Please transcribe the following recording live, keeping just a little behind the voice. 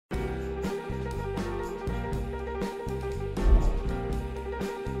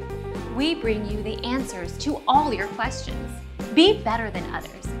we bring you the answers to all your questions. Be better than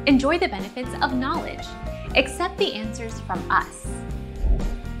others. Enjoy the benefits of knowledge. Accept the answers from us.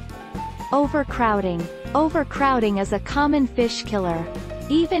 Overcrowding. Overcrowding is a common fish killer.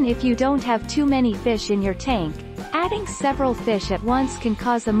 Even if you don't have too many fish in your tank, adding several fish at once can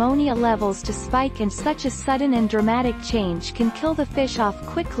cause ammonia levels to spike, and such a sudden and dramatic change can kill the fish off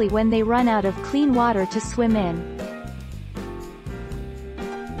quickly when they run out of clean water to swim in.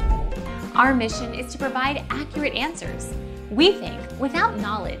 Our mission is to provide accurate answers. We think without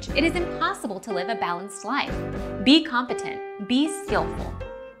knowledge, it is impossible to live a balanced life. Be competent, be skillful.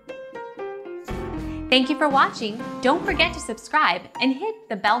 Thank you for watching. Don't forget to subscribe and hit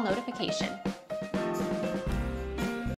the bell notification.